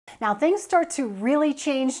Now things start to really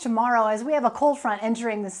change tomorrow as we have a cold front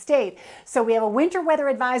entering the state. So we have a winter weather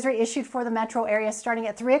advisory issued for the metro area starting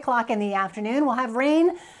at 3 o'clock in the afternoon. We'll have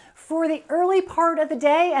rain for the early part of the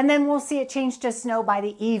day, and then we'll see it change to snow by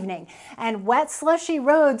the evening. And wet, slushy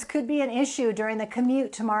roads could be an issue during the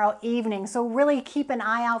commute tomorrow evening. So really keep an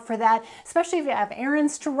eye out for that, especially if you have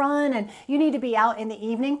errands to run and you need to be out in the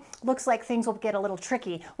evening. Looks like things will get a little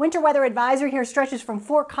tricky. Winter weather advisory here stretches from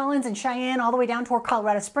Fort Collins and Cheyenne all the way down toward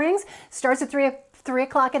Colorado Springs. Starts at 3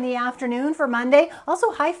 o'clock in the afternoon for Monday.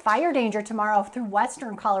 Also high fire danger tomorrow through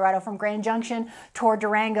western Colorado from Grand Junction toward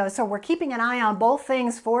Durango. So we're keeping an eye on both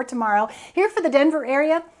things for tomorrow. Here for the Denver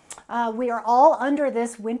area, we are all under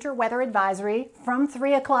this winter weather advisory from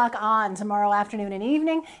 3 o'clock on tomorrow afternoon and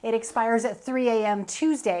evening. It expires at 3 a.m.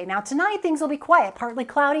 Tuesday. Now tonight things will be quiet, partly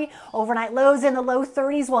cloudy, overnight lows in the low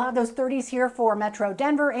 30s. We'll have those 30s here for Metro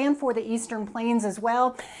Denver and for the Eastern Plains as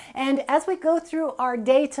well. And as we go through our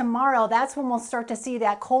day tomorrow, that's when we'll start to see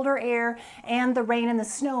that colder air and the rain and the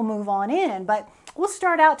snow move on in. But we'll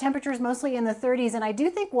start out temperatures mostly in the 30s, and I do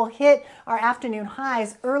think we'll hit our afternoon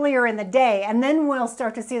highs earlier in the day, and then we'll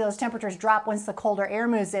start to see those temperatures drop once the colder air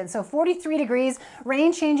moves in. So 43 degrees,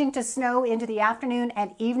 rain changing to snow into the afternoon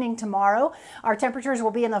and evening tomorrow. Our temperatures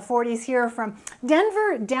will be in the 40s here from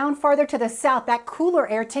Denver down farther to the south, that cooler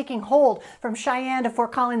air taking hold from Cheyenne to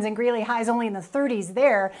Fort Collins and Greeley, highs only in the 30s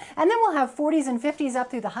there. And then we'll have 40s and 50s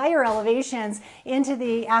up through the higher elevations into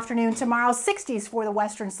the afternoon tomorrow, 60s for the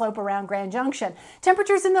western slope around Grand Junction.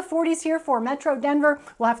 Temperatures in the 40s here for Metro Denver.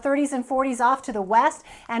 We'll have 30s and 40s off to the west.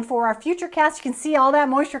 And for our futurecast, you can see all that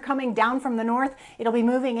moisture coming down from the north. It'll be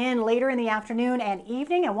moving in later in the afternoon and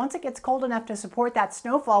evening. And once it gets cold enough to support that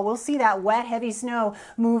snowfall, we'll see that wet, heavy snow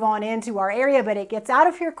move on into our area. But it gets out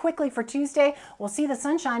of here quickly for Tuesday. We'll see the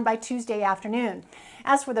sunshine by Tuesday afternoon.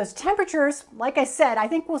 As for those temperatures, like I said, I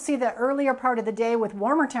think we'll see the earlier part of the day with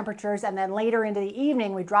warmer temperatures, and then later into the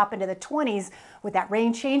evening we drop into the 20s with that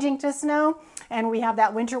rain changing to snow. And we have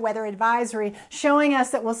that winter weather advisory showing us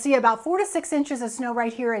that we'll see about 4 to 6 inches of snow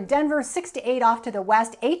right here in Denver, 6 to 8 off to the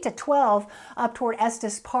west, 8 to 12 up toward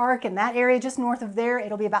Estes Park. In that area just north of there,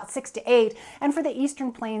 it'll be about 6 to 8. And for the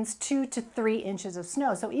Eastern Plains, 2 to 3 inches of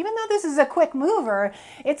snow. So even though this is a quick mover,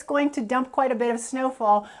 it's going to dump quite a bit of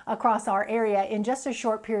snowfall across our area in just a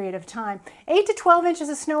short period of time. 8 to 12 inches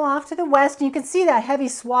of snow off to the west, and you can see that heavy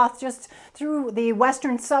swath just through the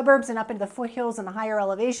western suburbs and up into the foothills and the higher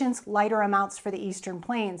elevations, lighter amounts for the Eastern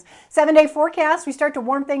Plains. 7-day forecast, we start to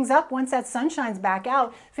warm things up once that sun shines back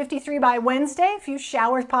out. 53 by Wednesday, a few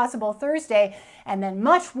showers possible Thursday, and then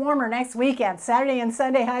much warmer next weekend. Saturday and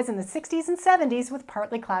Sunday highs in the 60s and 70s with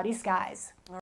partly cloudy skies.